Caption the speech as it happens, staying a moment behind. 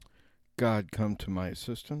God, come to my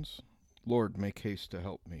assistance. Lord, make haste to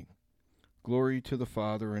help me. Glory to the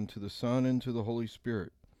Father, and to the Son, and to the Holy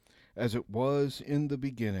Spirit, as it was in the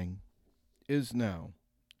beginning, is now,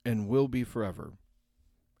 and will be forever.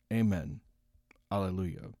 Amen.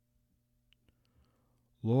 Alleluia.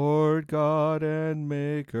 Lord God and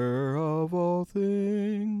Maker of all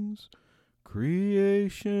things,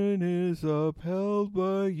 creation is upheld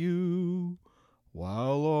by you,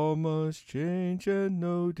 while all must change and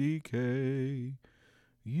know decay.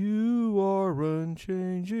 You are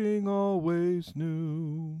unchanging, always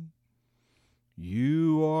new.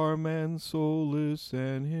 You are man's solace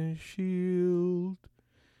and his shield,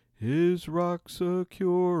 his rock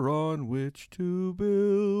secure on which to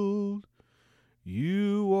build.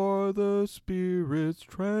 You are the Spirit's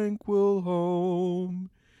tranquil home.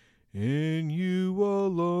 In you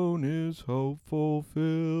alone is hope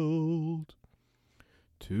fulfilled.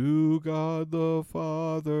 To God the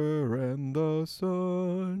Father and the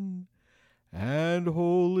Son and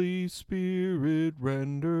Holy Spirit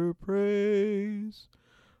render praise.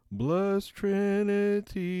 Blessed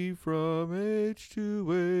Trinity from age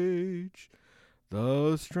to age,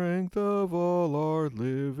 the strength of all our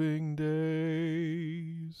living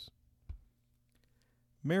days.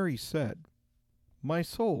 Mary said, "My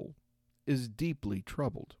soul is deeply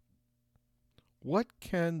troubled. What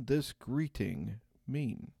can this greeting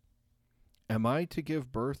mean? Am I to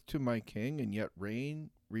give birth to my king and yet remain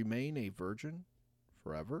a virgin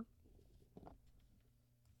forever?"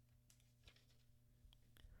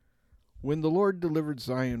 When the Lord delivered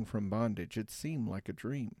Zion from bondage, it seemed like a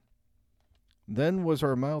dream. Then was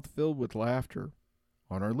our mouth filled with laughter,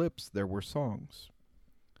 on our lips there were songs.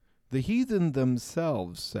 The heathen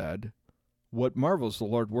themselves said, "What marvels the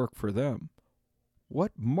Lord work for them?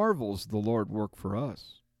 What marvels the Lord work for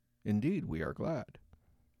us? Indeed, we are glad.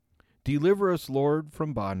 Deliver us, Lord,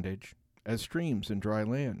 from bondage, as streams in dry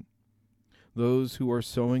land. Those who are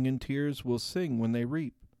sowing in tears will sing when they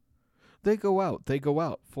reap. They go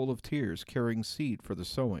out, full of tears, carrying seed for the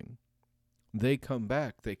sowing. They come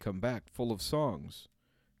back, full of songs,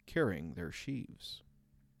 carrying their sheaves.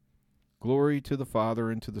 Glory to the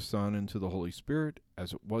Father, and to the Son, and to the Holy Spirit,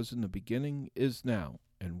 as it was in the beginning, is now,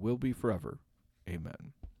 and will be forever.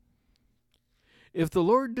 Amen. If the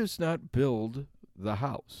Lord does not build the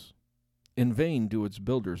house, in vain do its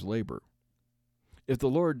builders labor. If the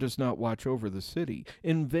Lord does not watch over the city,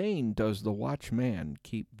 in vain does the watchman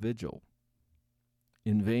keep vigil.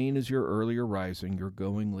 In vain is your earlier rising, your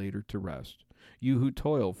going later to rest, you who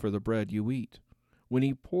toil for the bread you eat, when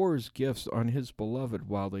he pours gifts on his beloved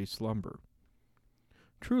while they slumber.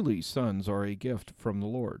 Truly sons are a gift from the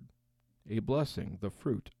Lord, a blessing, the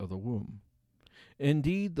fruit of the womb.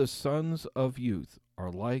 Indeed, the sons of youth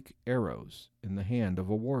are like arrows in the hand of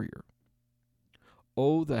a warrior.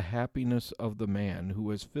 Oh, the happiness of the man who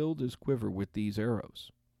has filled his quiver with these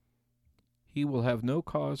arrows. He will have no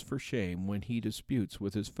cause for shame when he disputes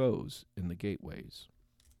with his foes in the gateways.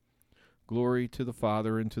 Glory to the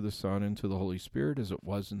Father, and to the Son, and to the Holy Spirit, as it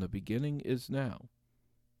was in the beginning, is now,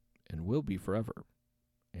 and will be forever.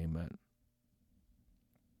 Amen.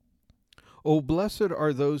 O blessed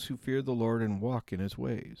are those who fear the Lord and walk in his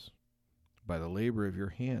ways. By the labor of your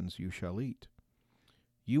hands you shall eat.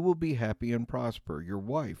 You will be happy and prosper, your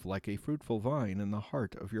wife like a fruitful vine in the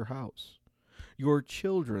heart of your house, your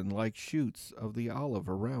children like shoots of the olive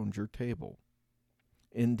around your table.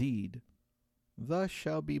 Indeed, thus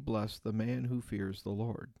shall be blessed the man who fears the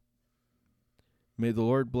Lord. May the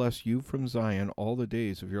Lord bless you from Zion all the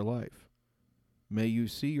days of your life. May you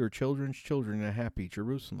see your children's children in a happy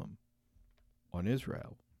Jerusalem. On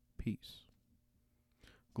Israel, peace.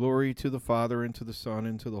 Glory to the Father, and to the Son,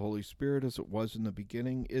 and to the Holy Spirit, as it was in the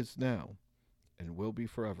beginning, is now, and will be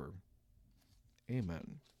forever.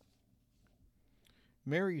 Amen.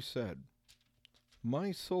 Mary said,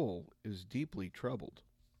 "My soul is deeply troubled.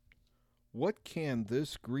 What can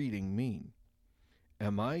this greeting mean?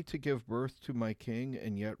 Am I to give birth to my king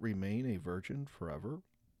and yet remain a virgin forever?"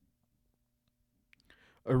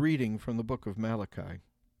 A reading from the book of Malachi.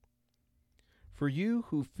 For you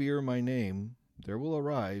who fear my name, there will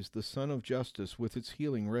arise the Sun of Justice with its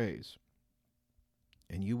healing rays,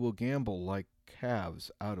 and you will gambol like calves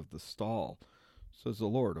out of the stall, says the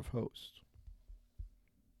Lord of hosts.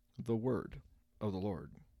 The word of the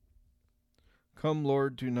Lord. Come,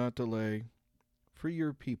 Lord, do not delay. Free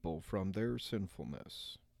your people from their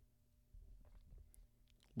sinfulness.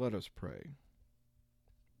 Let us pray.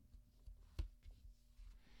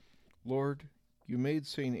 Lord, you made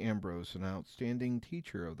St. Ambrose an outstanding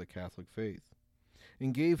teacher of the Catholic faith,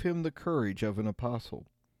 and gave him the courage of an apostle.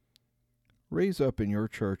 Raise up in your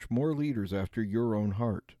church more leaders after your own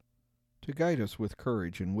heart, to guide us with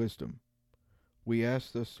courage and wisdom. We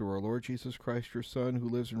ask this through our Lord Jesus Christ, your Son, who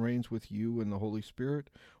lives and reigns with you and the Holy Spirit,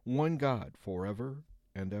 one God, forever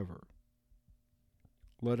and ever.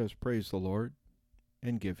 Let us praise the Lord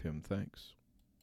and give him thanks.